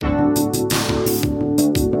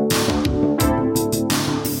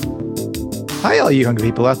Hi, all you hungry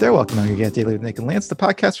people out there. Welcome to Hungry Cat Daily with Nick and Lance, the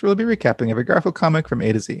podcast where we'll be recapping every Garfield comic from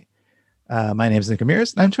A to Z. My name is Nick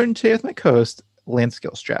Ramirez, and I'm joined today with my co-host, Lance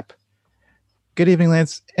Gilstrap. Good evening,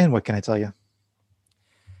 Lance, and what can I tell you?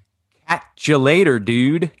 Catch you later,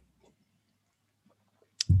 dude.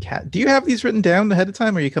 Cat, do you have these written down ahead of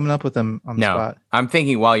time, or are you coming up with them on the spot? I'm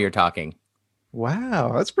thinking while you're talking.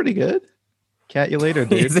 Wow, that's pretty good. Cat you later,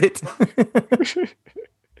 dude. Is it?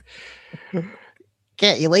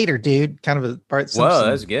 Cat you later, dude. Kind of a Bart Simpson. Whoa,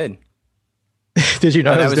 that's good. Did you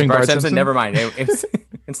know that I was doing Bart Simpson? Never mind.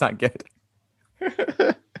 It's not good.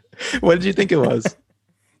 What did you think it was?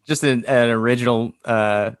 Just an original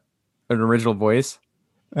voice.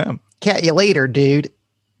 Cat you later, dude.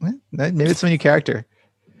 Maybe it's a new character.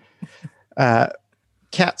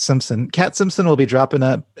 Cat Simpson. Cat Simpson will be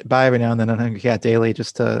dropping by every now and then on Hungry Cat Daily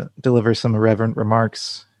just to deliver some irreverent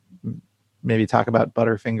remarks. Maybe talk about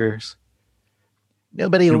Butterfingers.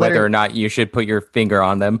 Nobody and whether or not you should put your finger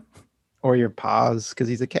on them. Or your paws, because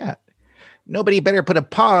he's a cat. Nobody better put a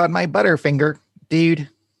paw on my Butterfinger, dude.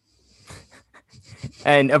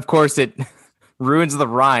 And of course it ruins the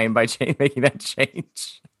rhyme by making that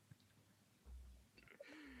change.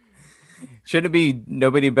 Should it be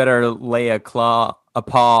nobody better lay a paw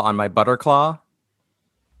on my Butterclaw?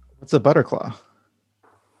 What's a Butterclaw?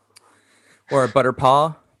 Or a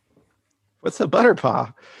Butterpaw? What's a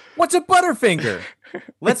Butterpaw? What's a Butterfinger?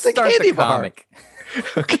 Let's start the comic.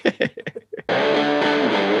 Okay.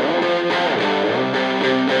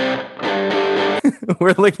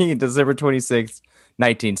 We're looking at December 26th,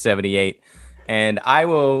 1978. And I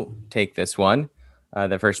will take this one.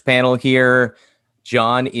 The first panel here,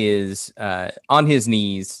 John is on his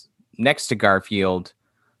knees next to Garfield,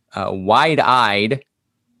 wide-eyed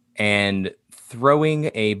and throwing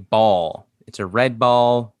a ball. It's a red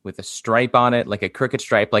ball with a stripe on it, like a crooked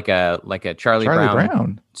stripe, like a Charlie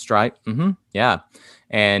Brown stripe. Mm-hmm. Yeah.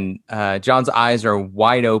 And John's eyes are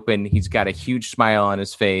wide open. He's got a huge smile on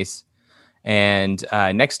his face. And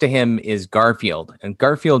next to him is Garfield. And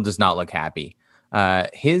Garfield does not look happy.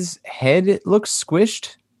 His head looks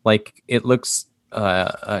squished, like it looks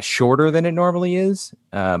shorter than it normally is,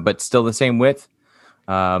 but still the same width.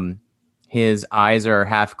 His eyes are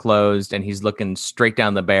half closed and he's looking straight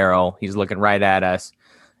down the barrel. He's looking right at us.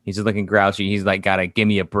 He's looking grouchy. He's like got a give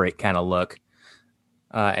me a break kind of look.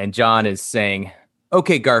 And John is saying,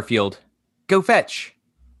 "Okay, Garfield, go fetch."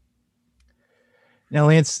 Now,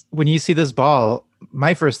 Lance, when you see this ball,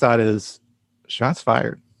 my first thought is shots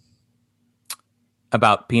fired.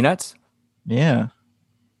 About Peanuts? Yeah.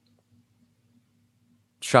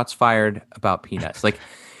 Shots fired about Peanuts. Like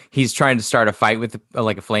he's trying to start a fight with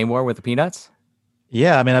like a flame war with the Peanuts?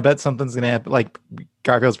 Yeah, I mean, I bet something's going to happen. Like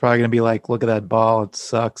Garfield's probably going to be like, look at that ball. It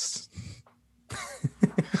sucks.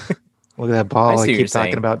 Look at that ball. I keep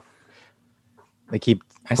talking about. They keep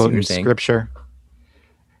quoting scripture.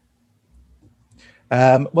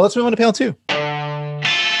 Well, let's move on to panel 2.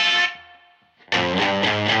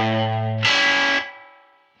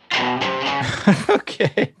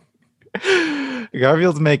 Okay.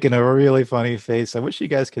 Garfield's making a really funny face. I wish you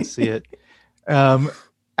guys could see it.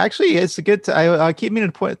 Actually, it's a good. I keep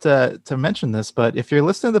meaning to mention this, but if you're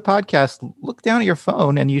listening to the podcast, look down at your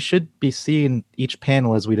phone, and you should be seeing each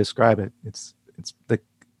panel as we describe it.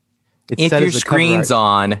 If your screen's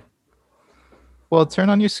on. Well, turn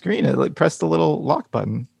on your screen. Press the little lock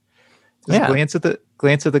button. Just glance at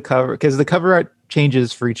the cover, because the cover art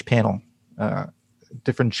changes for each panel.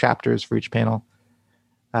 Different chapters for each panel.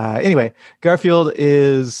 Anyway, Garfield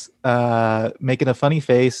is making a funny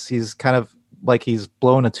face. He's kind of like he's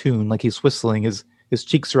blowing a tune, like he's whistling. His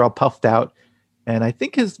cheeks are all puffed out, and I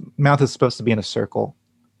think his mouth is supposed to be in a circle,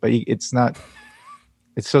 but it's not.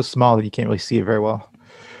 It's so small that you can't really see it very well.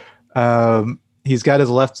 He's got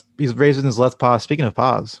he's raising his left paw. Speaking of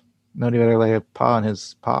paws, nobody better lay a paw on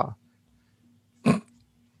his paw.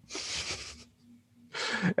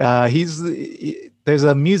 There's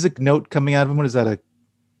a music note coming out of him. What is that? A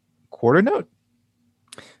quarter note?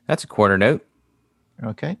 That's a quarter note.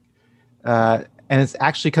 Okay. And it's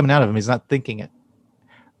actually coming out of him. He's not thinking it.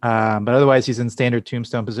 But otherwise, he's in standard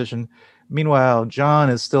tombstone position. Meanwhile, John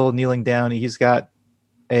is still kneeling down. He's got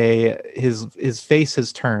his face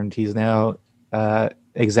has turned. He's now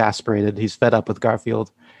exasperated. He's fed up with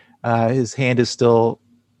Garfield. His hand is still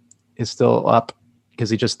up because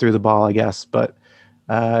he just threw the ball, I guess. But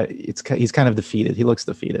he's kind of defeated. He looks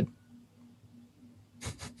defeated.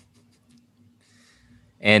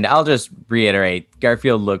 And I'll just reiterate,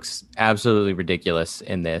 Garfield looks absolutely ridiculous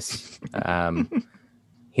in this.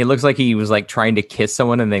 He looks like he was like trying to kiss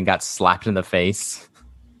someone and then got slapped in the face.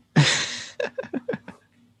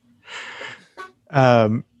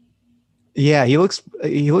 Yeah, he looks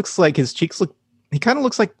like his cheeks look. He kind of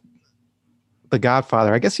looks like the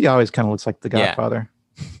Godfather. I guess he always kind of looks like the Godfather.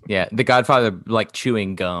 Yeah, the Godfather like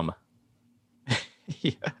chewing gum.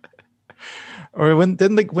 Yeah. Or when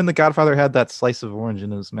the Godfather had that slice of orange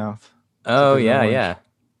in his mouth. Oh yeah, yeah.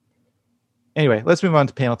 Anyway, let's move on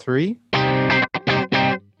to panel 3.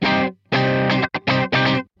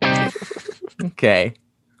 Okay.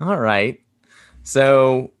 All right.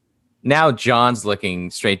 So now John's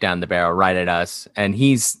looking straight down the barrel right at us, and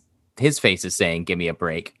his face is saying, "Give me a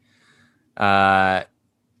break."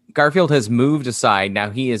 Garfield has moved aside. Now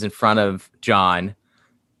he is in front of John.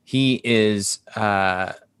 He is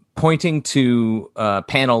pointing to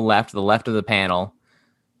panel left, the left of the panel,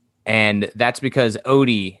 and that's because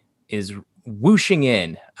Odie is whooshing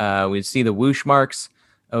in. We see the whoosh marks.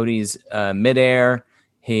 Odie's midair.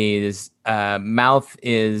 His mouth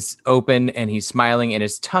is open and he's smiling, and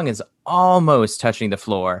his tongue is almost touching the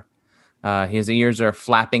floor. His ears are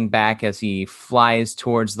flapping back as he flies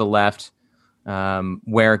towards the left,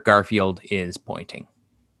 where Garfield is pointing.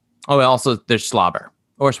 Oh, also there's slobber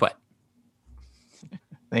or sweat.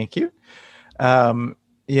 Thank you.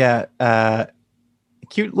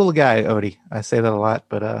 Cute little guy, Odie. I say that a lot,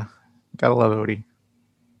 but gotta love Odie.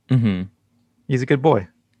 Mm-hmm. He's a good boy.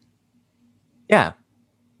 Yeah,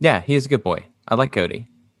 he is a good boy. I like Odie.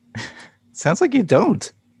 Sounds like you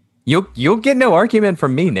don't. You'll get no argument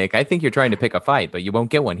from me, Nick. I think you're trying to pick a fight, but you won't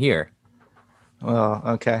get one here. Well,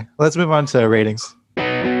 okay. Let's move on to ratings.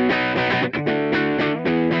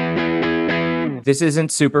 This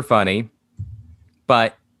isn't super funny,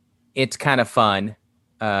 but it's kind of fun.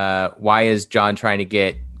 Why is John trying to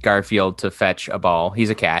get Garfield to fetch a ball? He's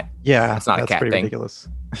a cat. Yeah, it's not a cat pretty thing. Ridiculous.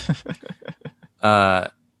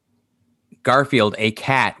 Garfield, a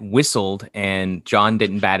cat, whistled, and John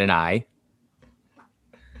didn't bat an eye.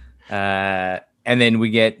 And then we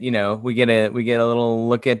get a little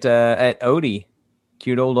look at Odie,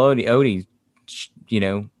 cute old Odie,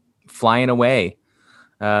 flying away.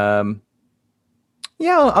 I'll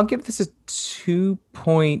give this a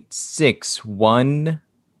 2.619.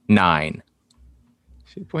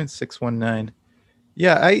 2.619.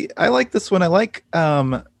 Yeah, I like this one. I like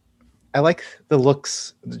the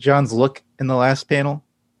looks, John's look in the last panel.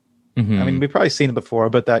 Mm-hmm. I mean, we've probably seen it before,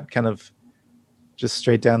 but that kind of just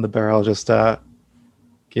straight down the barrel, just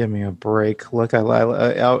give me a break. Look,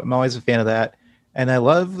 I'm always a fan of that. And I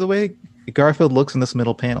love the way Garfield looks in this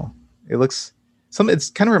middle panel. It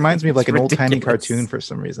kind of reminds me of like an old-timey cartoon for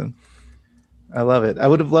some reason. I love it. I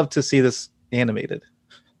would have loved to see this animated.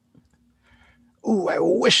 Ooh, I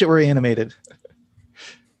wish it were animated.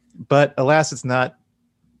 But alas, it's not.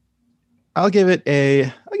 I'll give it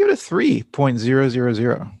a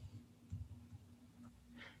 3.000.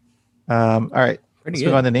 All right. Let's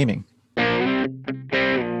move on to naming.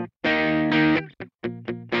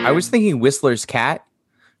 I was thinking Whistler's cat,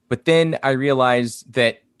 but then I realized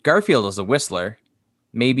that Garfield is a whistler.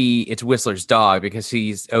 Maybe it's Whistler's dog because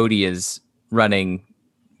Odie is running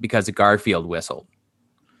because of Garfield whistled.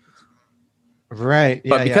 Right.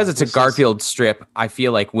 But because it's a Garfield strip, I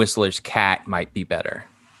feel like Whistler's cat might be better.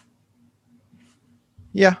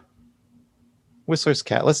 Yeah. Whistler's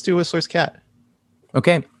cat. Let's do Whistler's cat.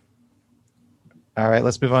 Okay. All right,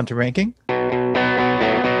 let's move on to ranking.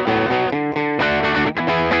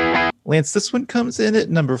 Lance, this one comes in at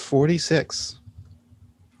number 46.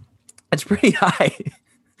 That's pretty high.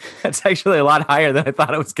 That's actually a lot higher than I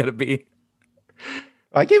thought it was going to be.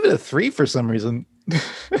 I gave it a 3 for some reason.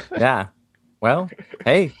 Yeah. Well,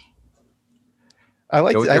 hey. I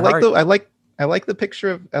like the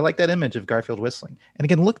picture of. I like that image of Garfield whistling. And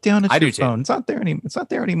again, look down at your phone. It's not there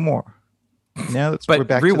anymore. Now we're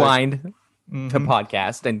back. Rewind to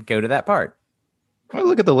podcast and go to that part. Well,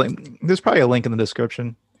 look at the link. There's probably a link in the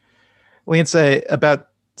description. Lance, about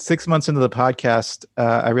 6 months into the podcast,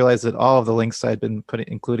 I realized that all of the links I'd been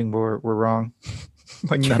including were wrong.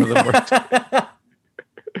 Like none of them worked.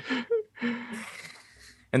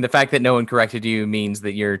 And the fact that no one corrected you means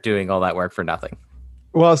that you're doing all that work for nothing.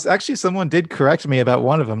 Well, actually, someone did correct me about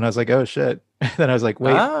one of them, and I was like, "Oh shit!" Then I was like,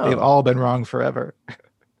 "Wait, they've all been wrong forever."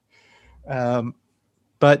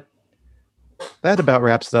 But that about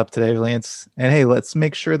wraps it up today, Lance. And hey, let's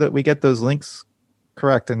make sure that we get those links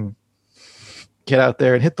correct and get out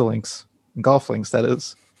there and hit the links, golf links, that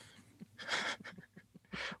is,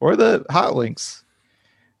 or the hot links.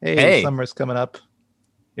 Hey, summer's coming up.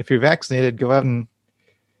 If you're vaccinated, go out and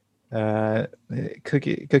cook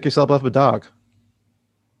yourself up a dog.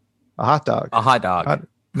 A hot dog. A hot dog.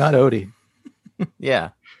 Not Odie.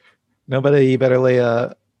 Yeah. Nobody better lay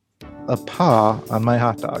a paw on my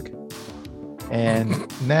hot dog.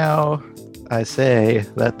 And now I say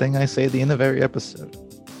that thing I say at the end of every episode.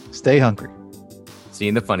 Stay hungry. See you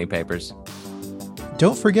in the funny papers.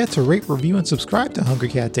 Don't forget to rate, review, and subscribe to Hungry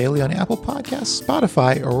Cat Daily on Apple Podcasts,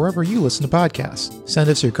 Spotify, or wherever you listen to podcasts. Send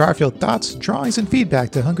us your Garfield thoughts, drawings, and feedback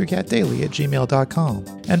to hungrycatdaily@gmail.com.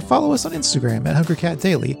 And follow us on Instagram at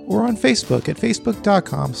hungrycatdaily or on Facebook at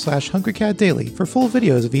facebook.com/hungrycatdaily for full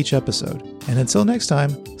videos of each episode. And until next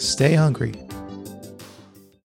time, stay hungry.